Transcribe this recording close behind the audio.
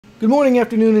Good morning,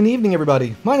 afternoon, and evening,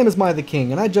 everybody. My name is MiAh the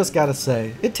King, and I just gotta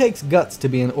say, it takes guts to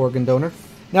be an organ donor.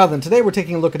 Now then, today we're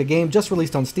taking a look at a game just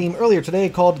released on Steam earlier today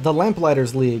called The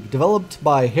Lamplighters League, developed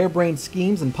by Harebrained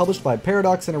Schemes and published by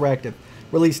Paradox Interactive.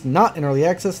 Released not in early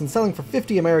access and selling for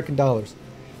 $50 American.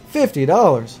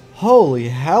 $50? Holy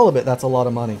halibut, that's a lot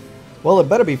of money. Well, it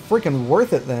better be freaking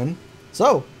worth it then.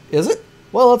 So, is it?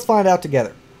 Well, let's find out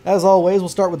together. As always, we'll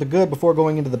start with the good before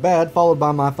going into the bad, followed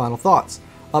by my final thoughts.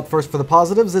 Up first for the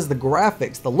positives is the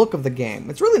graphics, the look of the game.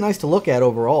 It's really nice to look at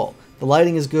overall. The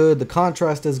lighting is good, the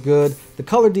contrast is good, the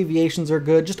color deviations are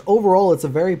good. Just overall, it's a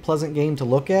very pleasant game to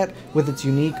look at with its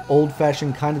unique,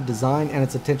 old-fashioned kind of design and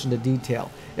its attention to detail.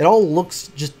 It all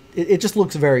looks it just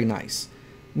looks very nice.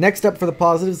 Next up for the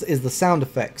positives is the sound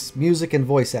effects, music, and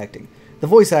voice acting. The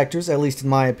voice actors, at least in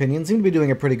my opinion, seem to be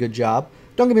doing a pretty good job.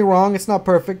 Don't get me wrong, it's not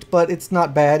perfect, but it's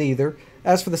not bad either.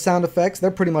 As for the sound effects,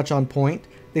 they're pretty much on point.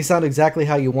 They sound exactly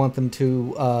how you want them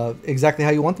to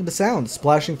sound.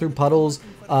 Splashing through puddles,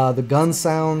 the gun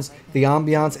sounds, the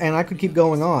ambiance, and I could keep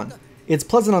going on. It's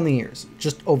pleasant on the ears,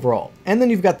 just overall. And then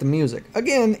you've got the music.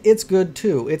 Again, it's good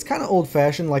too. It's kind of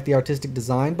old-fashioned like the artistic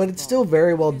design, but it's still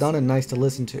very well done and nice to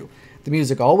listen to. The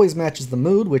music always matches the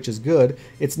mood, which is good.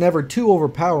 It's never too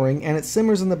overpowering, and it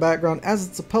simmers in the background as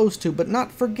it's supposed to, but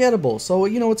not forgettable. So,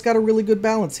 you know, it's got a really good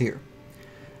balance here.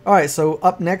 Alright, so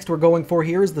up next we're going for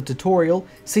here is the tutorial.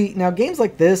 See, now games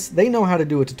like this, they know how to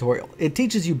do a tutorial. It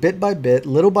teaches you bit by bit,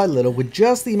 little by little, with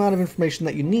just the amount of information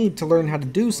that you need to learn how to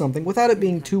do something without it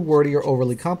being too wordy or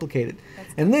overly complicated.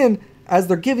 And then, as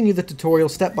they're giving you the tutorial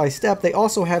step by step, they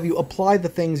also have you apply the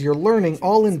things you're learning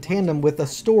all in tandem with a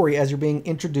story as you're being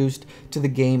introduced to the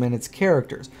game and its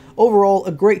characters. Overall,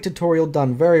 a great tutorial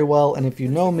done very well, and if you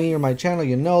know me or my channel,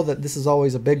 you know that this is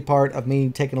always a big part of me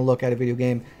taking a look at a video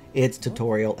game. It's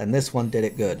tutorial, and this one did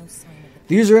it good.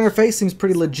 The user interface seems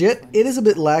pretty legit. It is a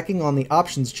bit lacking on the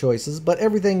options choices, but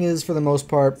everything is, for the most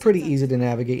part, pretty easy to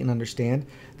navigate and understand.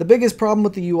 The biggest problem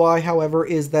with the UI, however,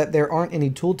 is that there aren't any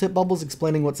tooltip bubbles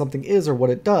explaining what something is or what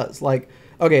it does. Like,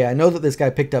 okay, I know that this guy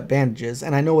picked up bandages,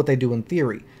 and I know what they do in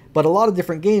theory, but a lot of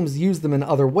different games use them in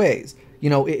other ways. You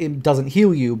know, it doesn't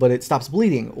heal you, but it stops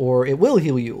bleeding, or it will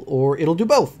heal you, or it'll do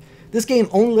both. This game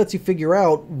only lets you figure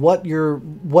out what your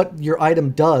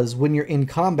item does when you're in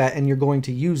combat and you're going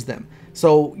to use them.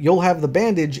 So you'll have the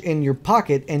bandage in your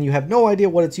pocket and you have no idea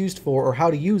what it's used for or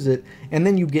how to use it, and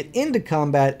then you get into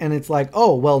combat and it's like,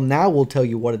 oh, well, now we'll tell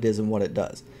you what it is and what it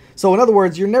does. So in other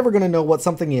words, you're never going to know what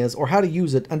something is or how to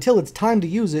use it until it's time to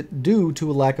use it due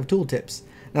to a lack of tooltips.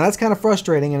 Now that's kind of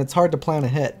frustrating and it's hard to plan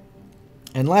ahead.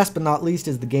 And last but not least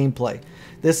is the gameplay.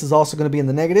 This is also going to be in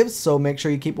the negatives, so make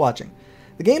sure you keep watching.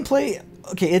 The gameplay,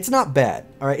 okay, it's not bad,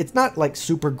 alright? It's not like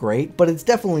super great, but it's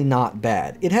definitely not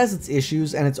bad. It has its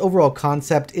issues, and its overall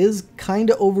concept is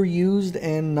kind of overused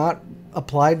and not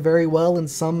applied very well in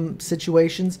some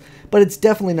situations, but it's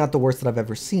definitely not the worst that I've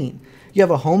ever seen. You have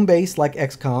a home base like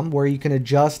XCOM where you can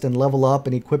adjust and level up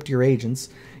and equip your agents.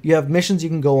 You have missions you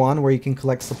can go on where you can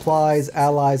collect supplies,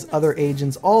 allies, other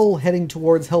agents, all heading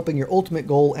towards helping your ultimate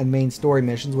goal and main story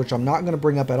missions, which I'm not going to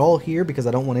bring up at all here because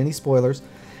I don't want any spoilers.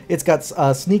 It's got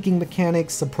sneaking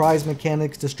mechanics, surprise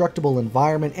mechanics, destructible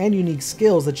environment, and unique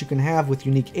skills that you can have with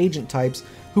unique agent types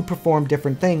who perform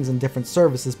different things and different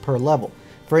services per level.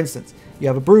 For instance, you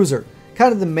have a bruiser,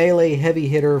 kind of the melee heavy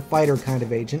hitter fighter kind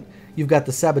of agent. You've got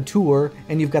the saboteur,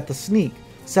 and you've got the sneak.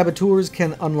 Saboteurs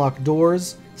can unlock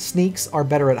doors, sneaks are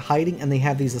better at hiding, and they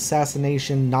have these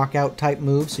assassination knockout type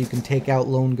moves so you can take out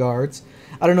lone guards.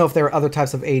 I don't know if there are other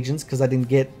types of agents because I didn't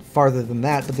get farther than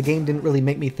that, but the game didn't really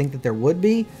make me think that there would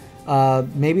be.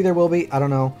 Maybe there will be, I don't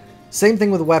know. Same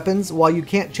thing with weapons. While you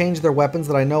can't change their weapons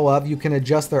that I know of, you can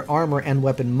adjust their armor and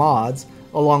weapon mods,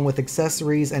 along with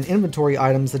accessories and inventory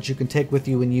items that you can take with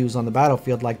you and use on the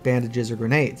battlefield like bandages or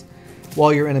grenades.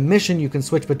 While you're in a mission, you can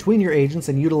switch between your agents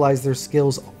and utilize their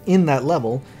skills in that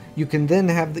level. You can then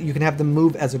have them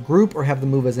move as a group or have them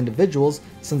move as individuals.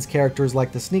 Since characters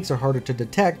like the sneaks are harder to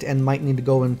detect and might need to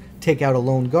go and take out a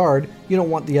lone guard, you don't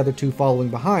want the other two following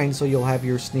behind, so you'll have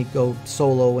your sneak go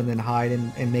solo and then hide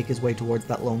and make his way towards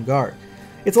that lone guard.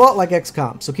 It's a lot like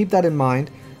XCOM, so keep that in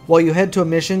mind. While you head to a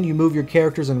mission, you move your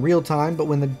characters in real time, but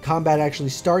when the combat actually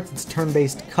starts, it's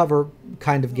turn-based cover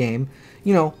kind of game,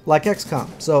 you know, like XCOM,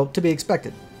 so to be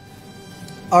expected.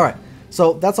 Alright,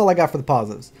 so that's all I got for the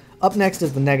positives. Up next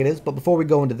is the negatives, but before we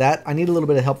go into that, I need a little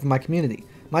bit of help from my community.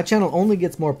 My channel only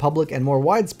gets more public and more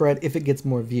widespread if it gets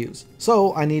more views.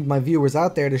 So I need my viewers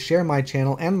out there to share my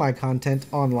channel and my content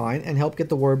online and help get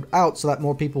the word out so that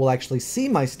more people will actually see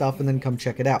my stuff and then come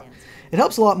check it out. It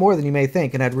helps a lot more than you may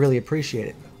think, and I'd really appreciate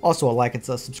it. Also, a like and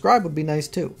subscribe would be nice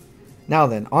too. Now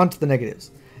then, on to the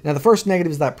negatives. Now the first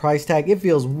negative is that price tag. It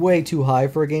feels way too high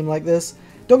for a game like this.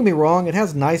 Don't get me wrong, it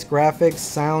has nice graphics,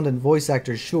 sound, and voice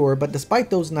actors, sure, but despite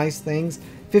those nice things,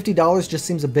 $50 just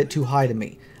seems a bit too high to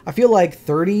me. I feel like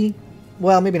 30,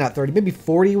 well, maybe not 30, maybe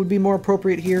 40 would be more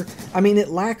appropriate here. I mean, it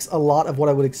lacks a lot of what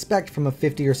I would expect from a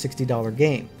 $50 or $60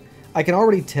 game. I can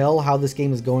already tell how this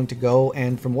game is going to go,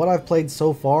 and from what I've played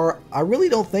so far, I really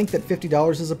don't think that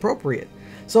 $50 is appropriate.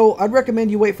 So I'd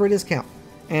recommend you wait for a discount.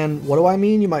 And what do I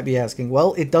mean, you might be asking?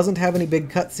 Well, it doesn't have any big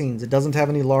cutscenes, it doesn't have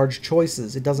any large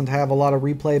choices, it doesn't have a lot of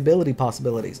replayability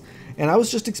possibilities, and I was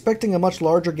just expecting a much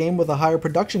larger game with a higher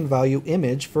production value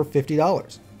image for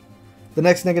 $50. The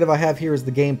next negative I have here is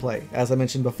the gameplay. As I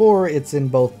mentioned before, it's in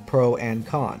both Pro and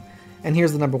Con. And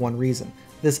here's the number one reason.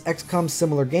 This XCOM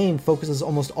similar game focuses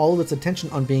almost all of its attention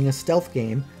on being a stealth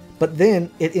game, but then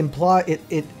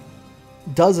it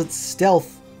does its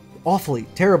stealth awfully,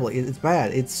 terribly. It's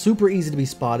bad. It's super easy to be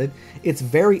spotted, it's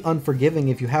very unforgiving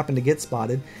if you happen to get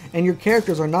spotted, and your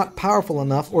characters are not powerful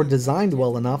enough or designed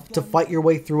well enough to fight your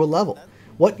way through a level.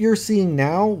 What you're seeing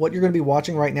now, what you're going to be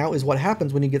watching right now, is what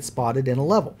happens when you get spotted in a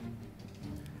level.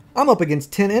 I'm up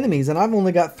against 10 enemies and I've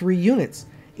only got 3 units.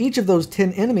 Each of those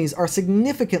 10 enemies are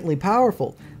significantly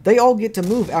powerful. They all get to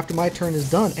move after my turn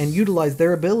is done and utilize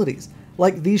their abilities.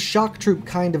 Like these shock troop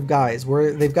kind of guys,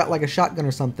 where they've got like a shotgun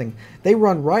or something. They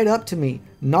run right up to me,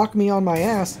 knock me on my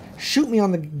ass, shoot me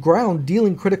on the ground,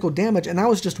 dealing critical damage, and that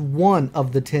was just one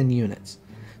of the 10 units.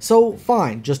 So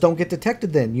fine, just don't get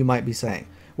detected then, you might be saying.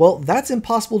 Well, that's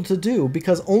impossible to do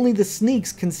because only the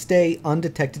sneaks can stay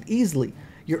undetected easily.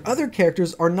 Your other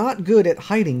characters are not good at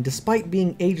hiding despite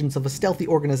being agents of a stealthy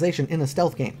organization in a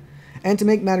stealth game. And to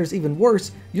make matters even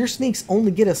worse, your sneaks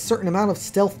only get a certain amount of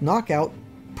stealth knockout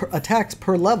attacks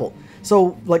per level.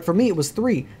 So, like for me it was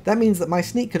 3. That means that my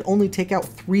sneak could only take out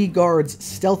 3 guards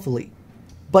stealthily.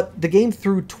 But the game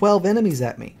threw 12 enemies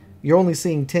at me. You're only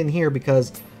seeing 10 here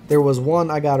because there was one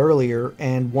I got earlier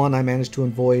and one I managed to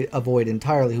avoid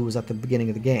entirely, who was at the beginning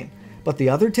of the game. But the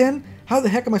other 10? How the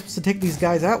heck am I supposed to take these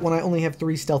guys out when I only have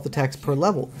 3 stealth attacks per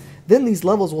level? Then these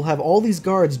levels will have all these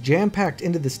guards jam-packed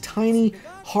into this tiny,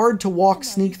 hard-to-walk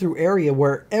sneak-through area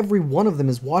where every one of them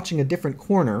is watching a different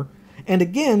corner. And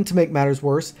again, to make matters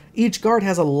worse, each guard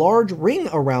has a large ring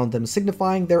around them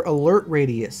signifying their alert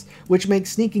radius, which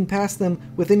makes sneaking past them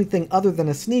with anything other than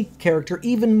a sneak character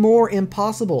even more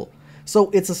impossible. So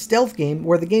it's a stealth game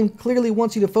where the game clearly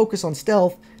wants you to focus on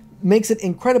stealth, makes it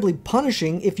incredibly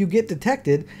punishing if you get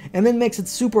detected, and then makes it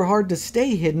super hard to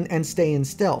stay hidden and stay in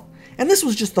stealth. And this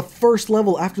was just the first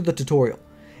level after the tutorial.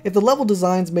 If the level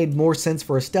designs made more sense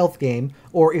for a stealth game,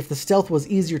 or if the stealth was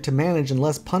easier to manage and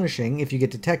less punishing if you get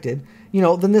detected,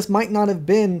 then this might not have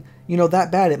been,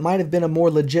 that bad. It might have been a more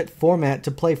legit format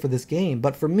to play for this game.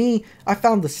 But for me, I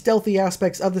found the stealthy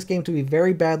aspects of this game to be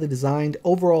very badly designed,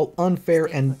 overall unfair,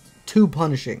 and too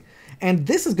punishing. And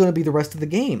this is going to be the rest of the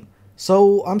game.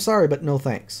 So, I'm sorry, but no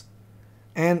thanks.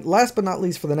 And last but not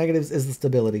least for the negatives is the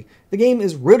stability. The game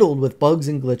is riddled with bugs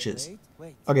and glitches.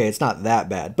 Okay, it's not that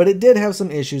bad, but it did have some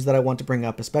issues that I want to bring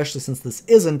up, especially since this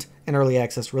isn't an early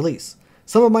access release.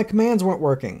 Some of my commands weren't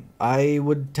working. I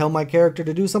would tell my character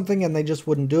to do something and they just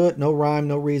wouldn't do it. No rhyme,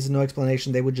 no reason, no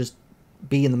explanation. They would just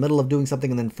be in the middle of doing something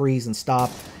and then freeze and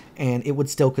stop, and it would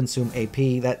still consume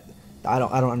AP. That I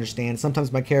don't understand.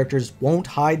 Sometimes my characters won't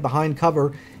hide behind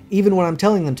cover even when I'm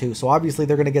telling them to, so obviously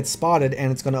they're going to get spotted and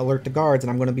it's going to alert the guards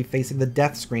and I'm going to be facing the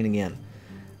death screen again.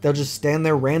 They'll just stand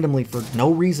there randomly for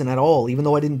no reason at all, even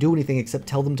though I didn't do anything except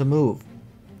tell them to move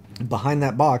behind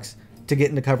that box to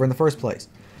get into cover in the first place.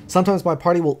 Sometimes my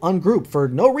party will ungroup for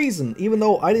no reason, even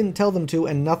though I didn't tell them to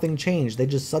and nothing changed. They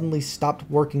just suddenly stopped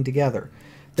working together.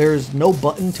 There's no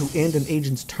button to end an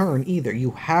agent's turn either.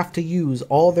 You have to use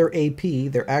all their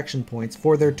AP, their action points,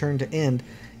 for their turn to end,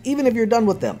 even if you're done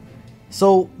with them.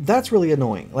 So that's really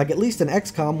annoying. Like, at least in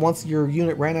XCOM, once your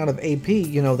unit ran out of AP,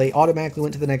 they automatically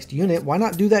went to the next unit. Why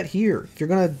not do that here? If you're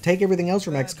going to take everything else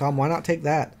from XCOM, why not take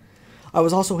that? I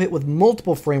was also hit with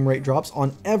multiple frame rate drops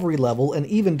on every level and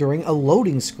even during a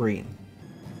loading screen.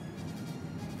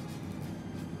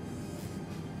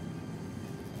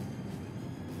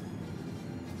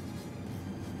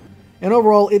 And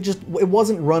overall, it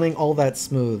wasn't running all that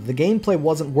smooth. The gameplay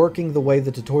wasn't working the way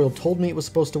the tutorial told me it was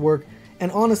supposed to work,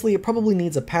 and honestly, it probably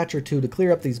needs a patch or two to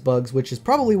clear up these bugs, which is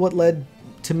probably what led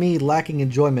to me lacking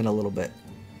enjoyment a little bit.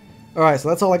 Alright, so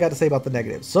that's all I got to say about the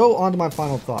negatives. So, on to my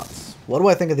final thoughts. What do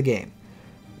I think of the game?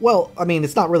 Well, I mean,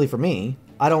 it's not really for me.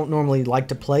 I don't normally like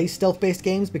to play stealth-based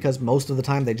games because most of the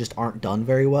time they just aren't done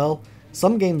very well.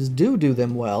 Some games do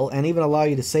them well, and even allow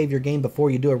you to save your game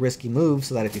before you do a risky move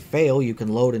so that if you fail, you can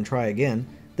load and try again.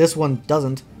 This one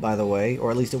doesn't, by the way, or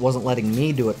at least it wasn't letting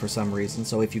me do it for some reason.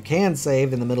 So if you can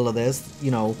save in the middle of this, you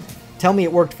know, tell me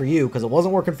it worked for you, because it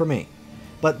wasn't working for me.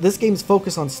 But this game's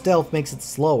focus on stealth makes it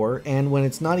slower, and when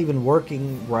it's not even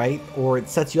working right, or it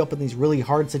sets you up in these really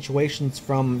hard situations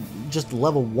from just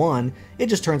level 1, it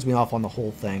just turns me off on the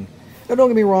whole thing. Now don't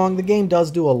get me wrong, the game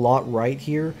does do a lot right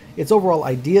here. Its overall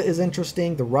idea is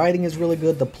interesting, the writing is really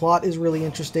good, the plot is really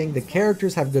interesting, the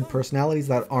characters have good personalities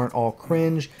that aren't all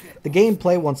cringe. The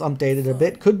gameplay, once updated a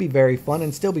bit, could be very fun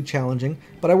and still be challenging,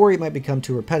 but I worry it might become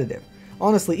too repetitive.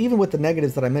 Honestly, even with the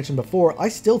negatives that I mentioned before, I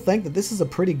still think that this is a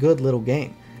pretty good little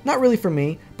game. Not really for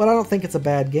me, but I don't think it's a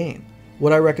bad game.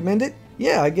 Would I recommend it?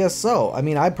 Yeah, I guess so. I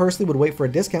mean, I personally would wait for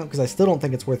a discount because I still don't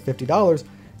think it's worth $50,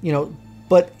 you know,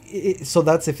 but so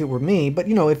that's if it were me. But,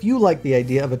 you know, if you like the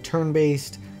idea of a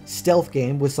turn-based stealth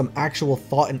game with some actual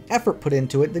thought and effort put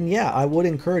into it, then yeah, I would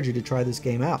encourage you to try this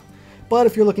game out. But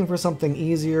if you're looking for something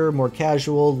easier, more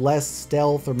casual, less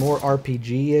stealth, or more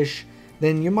RPG-ish,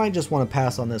 then you might just want to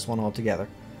pass on this one altogether.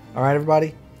 Alright,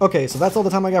 everybody? Okay, so that's all the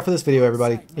time I got for this video,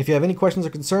 everybody. If you have any questions or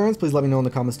concerns, please let me know in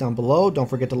the comments down below. Don't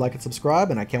forget to like and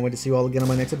subscribe, and I can't wait to see you all again on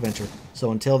my next adventure.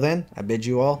 So until then, I bid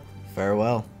you all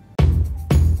farewell.